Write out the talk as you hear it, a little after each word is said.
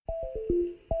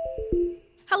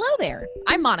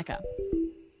I'm Monica.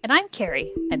 And I'm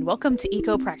Carrie, and welcome to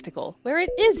Eco Practical, where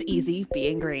it is easy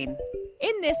being green.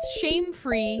 In this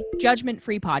shame-free,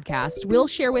 judgment-free podcast, we'll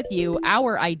share with you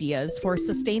our ideas for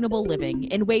sustainable living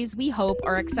in ways we hope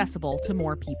are accessible to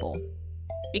more people.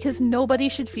 Because nobody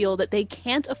should feel that they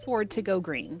can't afford to go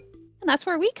green. And that's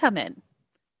where we come in.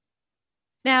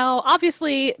 Now,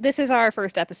 obviously, this is our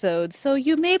first episode, so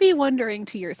you may be wondering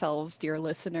to yourselves, dear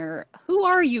listener, who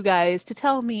are you guys to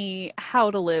tell me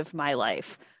how to live my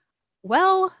life?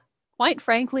 Well, quite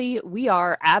frankly, we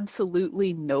are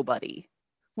absolutely nobody.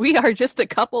 We are just a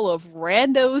couple of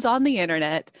randos on the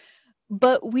internet,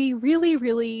 but we really,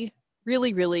 really,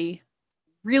 really, really,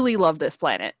 really love this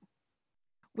planet.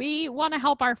 We want to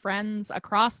help our friends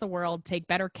across the world take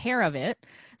better care of it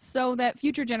so that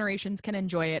future generations can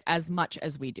enjoy it as much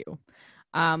as we do.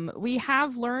 We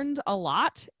have learned a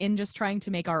lot in just trying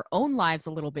to make our own lives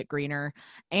a little bit greener,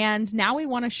 and now we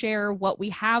want to share what we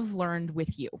have learned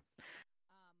with you.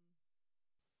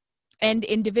 And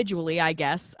individually, I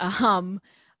guess.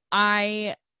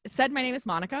 I said my name is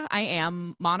Monica. I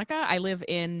am Monica. I live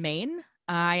in Maine.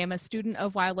 I am a student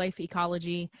of wildlife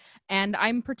ecology, and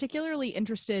I'm particularly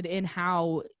interested in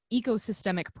how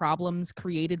ecosystemic problems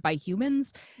created by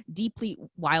humans deplete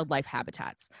wildlife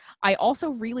habitats. I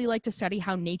also really like to study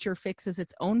how nature fixes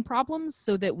its own problems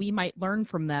so that we might learn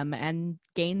from them and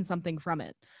gain something from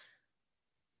it.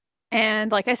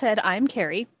 And like I said, I'm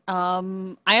Carrie.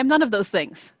 I am none of those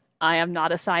things. I am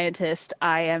not a scientist.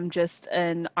 I am just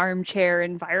an armchair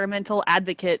environmental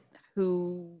advocate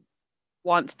who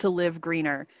wants to live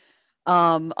greener.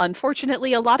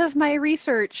 Unfortunately, a lot of my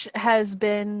research has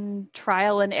been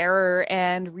trial and error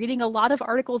and reading a lot of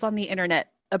articles on the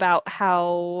internet about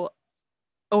how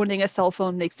owning a cell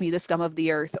phone makes me the scum of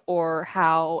the earth, or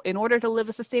how, in order to live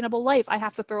a sustainable life, I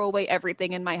have to throw away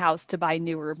everything in my house to buy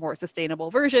newer, more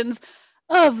sustainable versions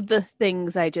of the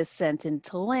things I just sent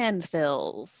into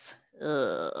landfills.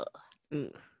 Ugh.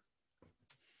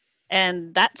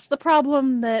 And that's the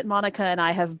problem that Monica and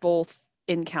I have both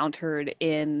encountered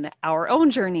in our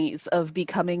own journeys of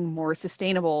becoming more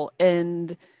sustainable,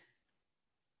 and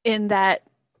in that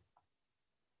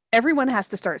everyone has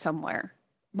to start somewhere.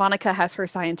 Monica has her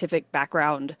scientific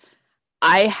background.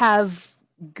 I have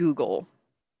Google.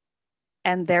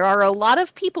 And there are a lot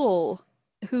of people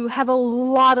who have a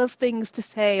lot of things to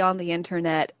say on the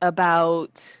internet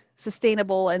about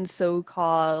sustainable and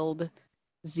so-called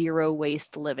zero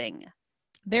waste living.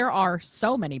 There are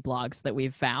so many blogs that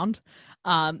we've found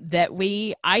that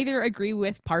we either agree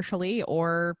with partially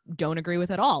or don't agree with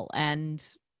at all. And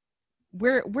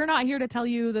we're not here to tell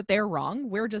you that they're wrong.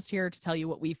 We're just here to tell you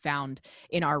what we found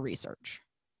in our research.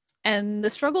 And the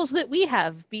struggles that we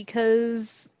have,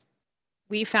 because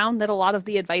we found that a lot of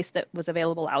the advice that was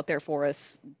available out there for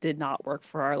us did not work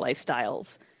for our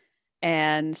lifestyles.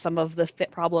 And some of the fit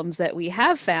problems that we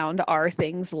have found are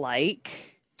things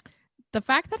like the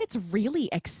fact that it's really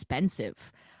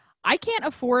expensive. I can't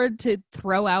afford to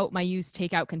throw out my used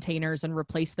takeout containers and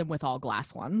replace them with all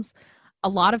glass ones. A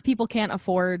lot of people can't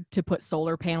afford to put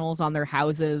solar panels on their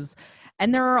houses.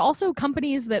 And there are also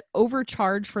companies that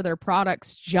overcharge for their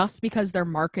products just because they're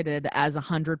marketed as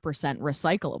 100%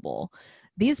 recyclable.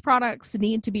 These products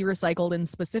need to be recycled in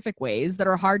specific ways that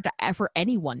are hard for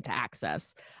anyone to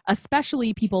access,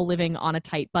 especially people living on a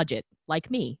tight budget,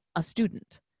 like me, a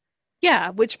student.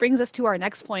 Yeah, which brings us to our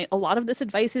next point. A lot of this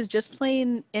advice is just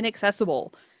plain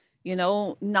inaccessible. You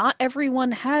know, not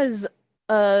everyone has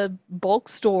a bulk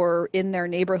store in their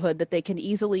neighborhood that they can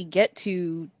easily get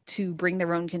to bring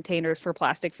their own containers for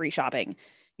plastic-free shopping.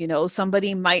 You know,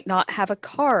 somebody might not have a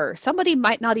car. Somebody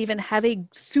might not even have a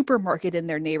supermarket in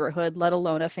their neighborhood, let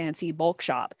alone a fancy bulk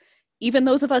shop. Even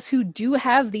those of us who do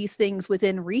have these things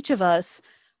within reach of us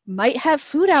might have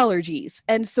food allergies,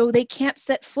 and so they can't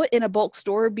set foot in a bulk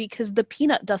store because the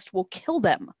peanut dust will kill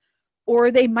them.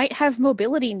 Or they might have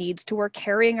mobility needs to where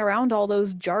carrying around all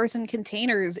those jars and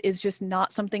containers is just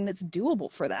not something that's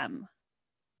doable for them.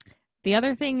 The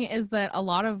other thing is that a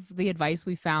lot of the advice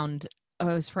we found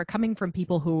was for coming from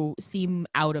people who seem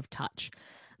out of touch.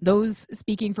 Those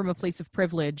speaking from a place of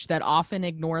privilege that often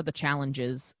ignore the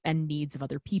challenges and needs of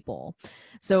other people.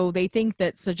 So they think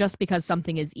that just because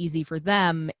something is easy for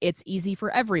them, it's easy for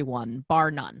everyone,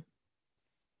 bar none.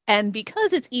 And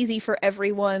because it's easy for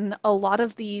everyone, a lot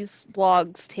of these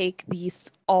blogs take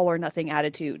this all or nothing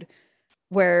attitude,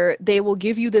 where they will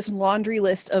give you this laundry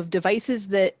list of devices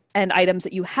that and items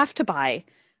that you have to buy,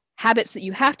 habits that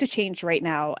you have to change right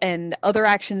now, and other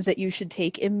actions that you should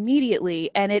take immediately.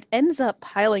 And it ends up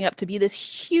piling up to be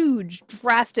this huge,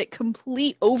 drastic,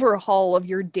 complete overhaul of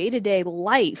your day-to-day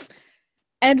life.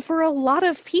 And for a lot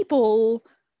of people,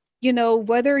 You know,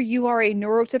 whether you are a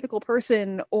neurotypical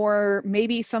person or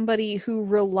maybe somebody who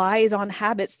relies on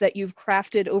habits that you've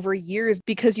crafted over years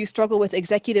because you struggle with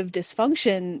executive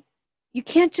dysfunction, you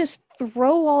can't just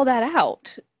throw all that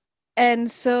out.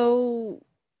 And so,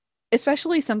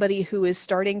 especially somebody who is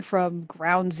starting from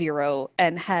ground zero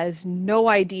and has no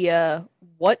idea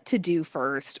what to do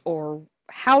first or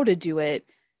how to do it,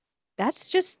 that's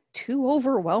just too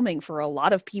overwhelming for a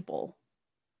lot of people.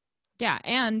 Yeah,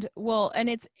 and well, and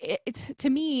it's to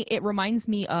me it reminds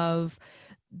me of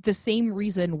the same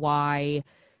reason why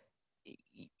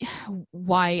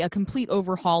a complete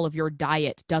overhaul of your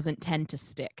diet doesn't tend to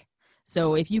stick.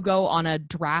 So if you go on a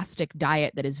drastic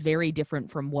diet that is very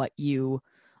different from what you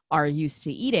are used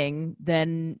to eating,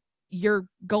 then you're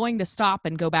going to stop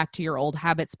and go back to your old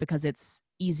habits because it's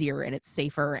easier and it's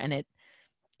safer and it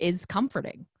is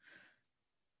comforting.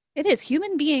 It is.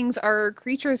 Human beings are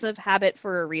creatures of habit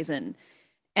for a reason.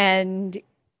 And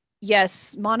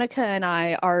yes, Monica and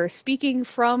I are speaking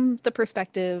from the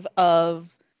perspective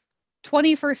of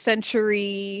 21st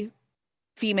century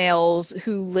females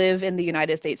who live in the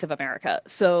United States of America.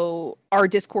 So our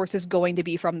discourse is going to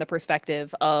be from the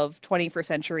perspective of 21st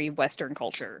century Western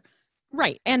culture.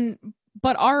 Right. And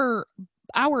but our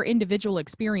individual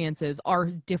experiences are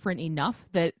different enough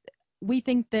that we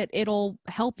think that it'll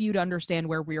help you to understand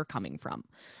where we're coming from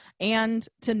and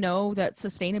to know that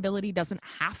sustainability doesn't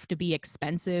have to be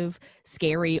expensive,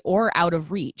 scary, or out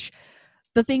of reach.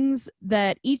 The things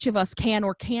that each of us can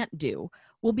or can't do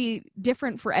will be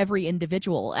different for every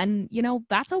individual. And,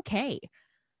 that's okay.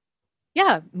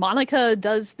 Yeah, Monica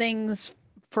does things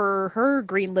for her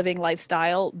green living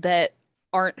lifestyle that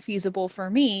aren't feasible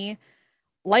for me.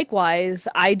 Likewise,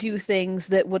 I do things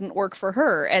that wouldn't work for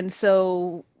her. And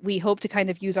so we hope to kind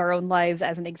of use our own lives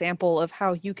as an example of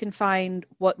how you can find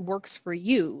what works for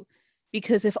you.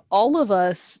 Because if all of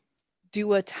us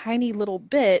do a tiny little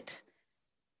bit,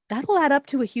 that'll add up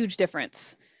to a huge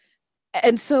difference.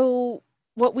 And so,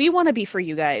 what we want to be for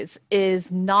you guys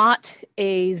is not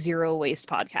a zero waste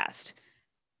podcast.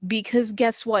 Because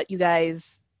guess what, you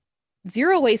guys?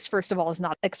 Zero waste, first of all, is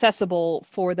not accessible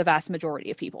for the vast majority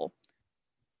of people.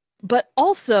 But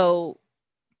also,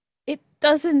 it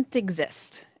doesn't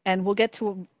exist. And we'll get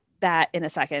to that in a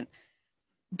second.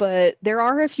 But there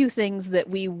are a few things that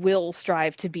we will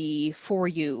strive to be for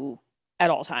you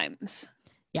at all times.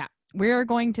 Yeah. We're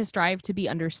going to strive to be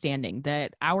understanding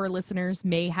that our listeners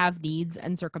may have needs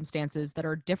and circumstances that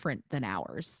are different than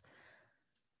ours.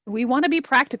 We want to be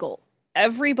practical.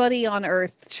 Everybody on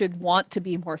earth should want to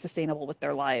be more sustainable with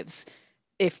their lives.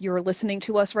 If you're listening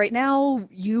to us right now,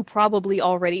 you probably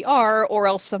already are, or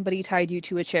else somebody tied you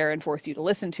to a chair and forced you to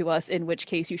listen to us, in which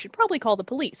case you should probably call the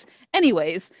police.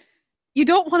 Anyways, you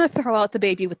don't want to throw out the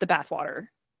baby with the bathwater.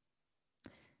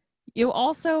 You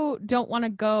also don't want to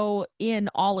go in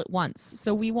all at once.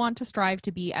 So we want to strive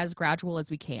to be as gradual as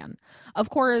we can.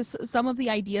 Of course, some of the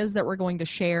ideas that we're going to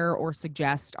share or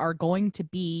suggest are going to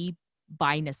be,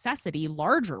 by necessity,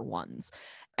 larger ones.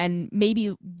 And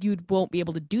maybe you won't be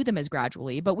able to do them as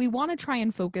gradually, but we want to try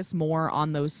and focus more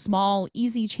on those small,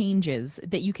 easy changes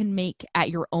that you can make at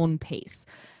your own pace.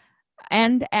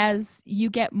 And as you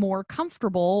get more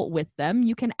comfortable with them,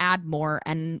 you can add more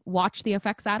and watch the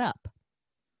effects add up.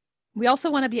 We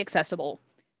also want to be accessible.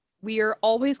 We are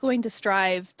always going to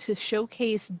strive to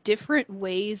showcase different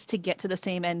ways to get to the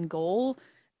same end goal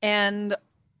and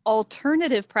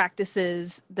alternative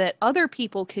practices that other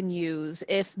people can use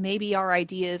if maybe our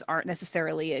ideas aren't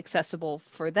necessarily accessible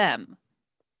for them.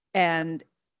 And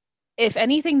if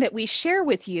anything that we share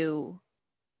with you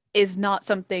is not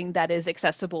something that is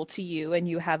accessible to you and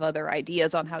you have other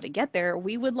ideas on how to get there,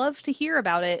 we would love to hear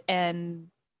about it and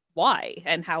why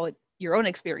and how your own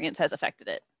experience has affected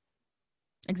it.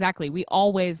 Exactly. We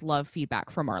always love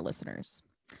feedback from our listeners.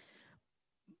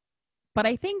 But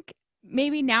I think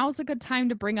maybe now's a good time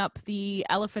to bring up the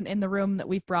elephant in the room that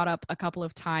we've brought up a couple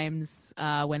of times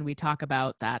when we talk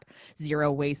about that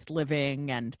zero waste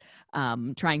living and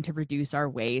trying to reduce our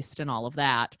waste and all of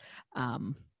that.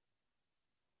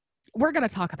 We're going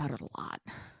to talk about it a lot.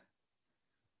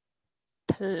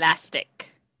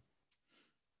 Plastic.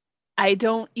 I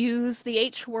don't use the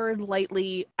H word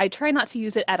lightly. I try not to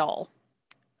use it at all.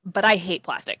 But I hate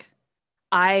plastic.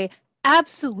 I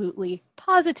absolutely,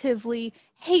 positively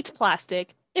hate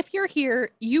plastic. If you're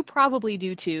here, you probably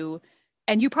do too.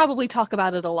 And you probably talk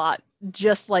about it a lot,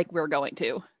 just like we're going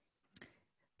to.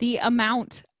 The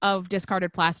amount of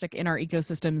discarded plastic in our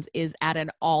ecosystems is at an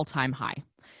all-time high.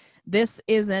 This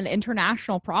is an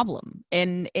international problem,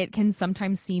 and it can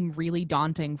sometimes seem really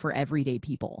daunting for everyday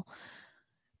people.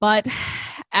 But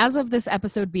as of this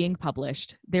episode being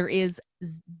published, there is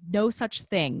no such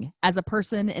thing as a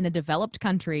person in a developed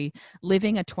country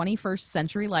living a 21st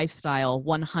century lifestyle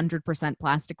 100%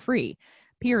 plastic free.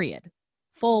 Period.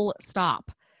 Full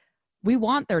stop. We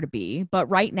want there to be, but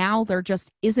right now there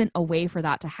just isn't a way for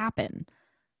that to happen.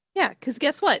 Yeah, because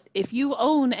guess what? If you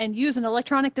own and use an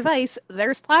electronic device,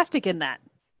 there's plastic in that.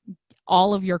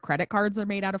 All of your credit cards are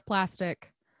made out of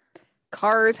plastic.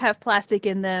 Cars have plastic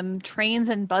in them. Trains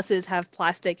and buses have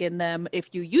plastic in them.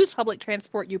 If you use public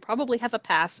transport, you probably have a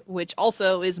pass, which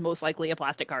also is most likely a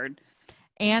plastic card.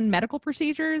 And medical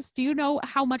procedures, do you know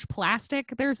how much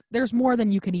plastic? There's more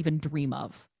than you can even dream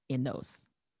of in those.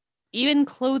 Even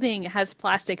clothing has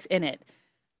plastics in it.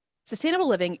 Sustainable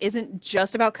living isn't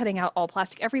just about cutting out all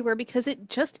plastic everywhere because it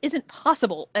just isn't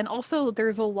possible. And also,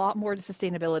 there's a lot more to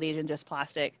sustainability than just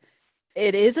plastic.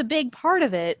 It is a big part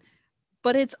of it,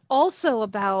 but it's also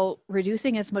about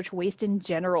reducing as much waste in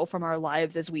general from our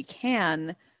lives as we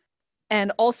can,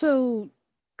 and also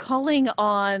calling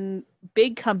on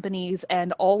big companies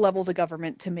and all levels of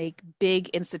government to make big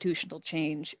institutional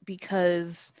change,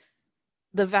 because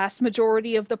the vast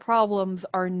majority of the problems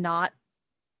are not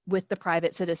with the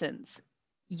private citizens.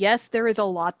 Yes, there is a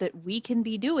lot that we can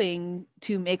be doing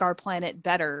to make our planet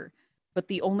better, but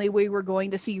the only way we're going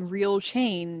to see real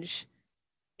change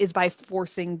is by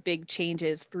forcing big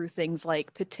changes through things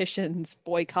like petitions,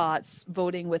 boycotts,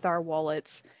 voting with our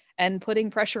wallets, and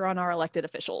putting pressure on our elected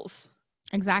officials.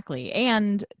 Exactly.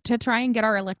 And to try and get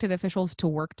our elected officials to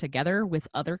work together with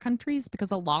other countries, because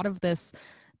a lot of this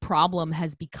problem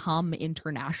has become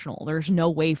international. There's no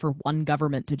way for one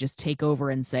government to just take over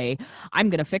and say, I'm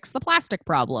going to fix the plastic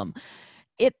problem.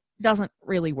 It doesn't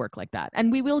really work like that.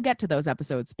 And we will get to those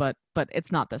episodes, but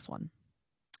it's not this one.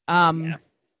 Yeah.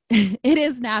 It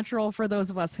is natural for those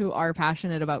of us who are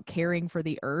passionate about caring for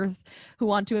the earth, who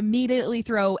want to immediately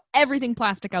throw everything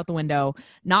plastic out the window,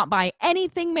 not buy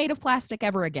anything made of plastic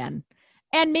ever again,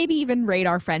 and maybe even raid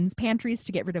our friends' pantries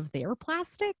to get rid of their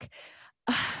plastic.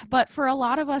 But for a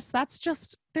lot of us,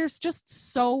 there's just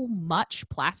so much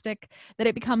plastic that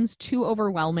it becomes too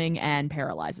overwhelming and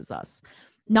paralyzes us.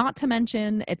 Not to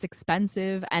mention, it's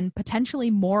expensive and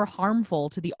potentially more harmful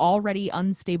to the already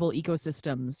unstable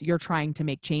ecosystems you're trying to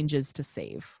make changes to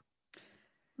save.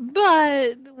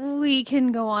 But we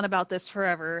can go on about this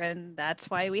forever, and that's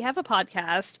why we have a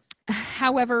podcast.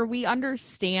 However, we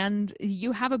understand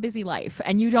you have a busy life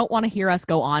and you don't want to hear us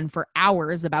go on for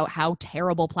hours about how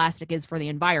terrible plastic is for the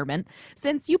environment,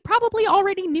 since you probably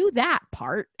already knew that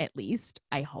part, at least,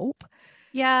 I hope.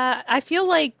 Yeah, I feel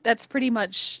like that's pretty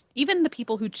much, even the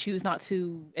people who choose not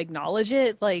to acknowledge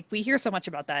it, like we hear so much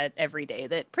about that every day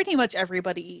that pretty much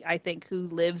everybody, I think, who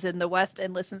lives in the West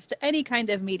and listens to any kind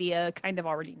of media kind of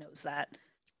already knows that.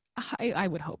 I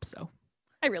would hope so.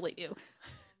 I really do.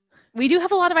 We do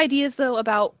have a lot of ideas, though,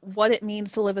 about what it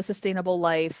means to live a sustainable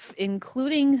life,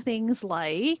 including things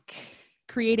like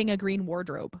creating a green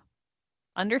wardrobe,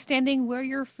 understanding where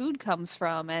your food comes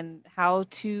from and how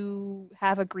to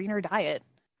have a greener diet,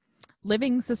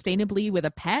 living sustainably with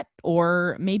a pet,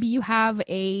 or maybe you have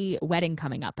a wedding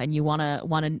coming up and you want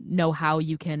to know how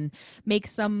you can make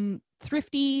some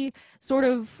thrifty sort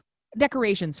of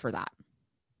decorations for that.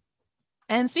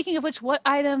 And speaking of which, what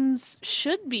items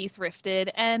should be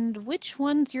thrifted and which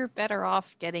ones you're better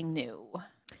off getting new?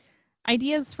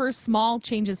 Ideas for small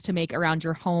changes to make around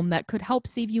your home that could help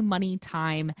save you money,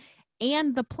 time,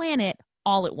 and the planet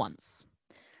all at once.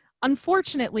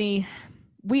 Unfortunately,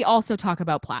 we also talk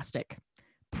about plastic.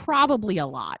 Probably a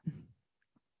lot.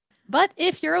 But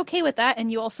if you're okay with that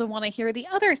and you also want to hear the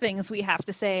other things we have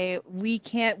to say, we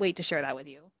can't wait to share that with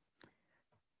you.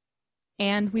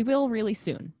 And we will really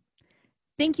soon.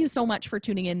 Thank you so much for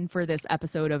tuning in for this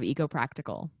episode of Eco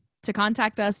Practical. To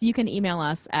contact us, you can email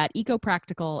us at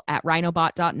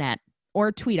ecopractical@rhinobot.net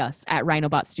or tweet us at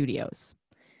Rhinobot Studios.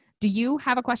 Do you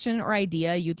have a question or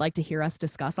idea you'd like to hear us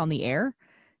discuss on the air?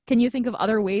 Can you think of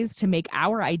other ways to make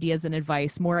our ideas and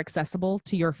advice more accessible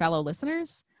to your fellow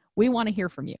listeners? We want to hear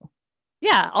from you.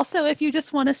 Yeah, also, if you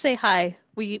just want to say hi,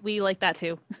 we like that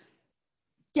too.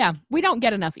 Yeah, we don't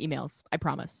get enough emails, I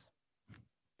promise.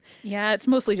 Yeah, it's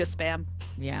mostly just spam.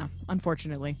 Yeah,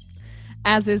 unfortunately.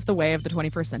 As is the way of the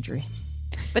 21st century.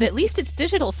 But at least it's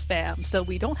digital spam, so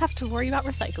we don't have to worry about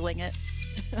recycling it.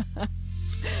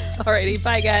 Alrighty,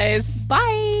 bye guys.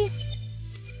 Bye!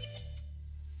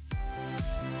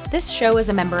 This show is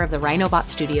a member of the Rhinobot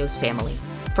Studios family.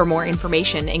 For more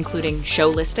information, including show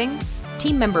listings,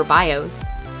 team member bios,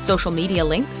 social media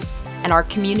links, and our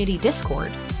community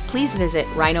Discord, please visit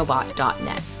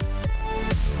rhinobot.net.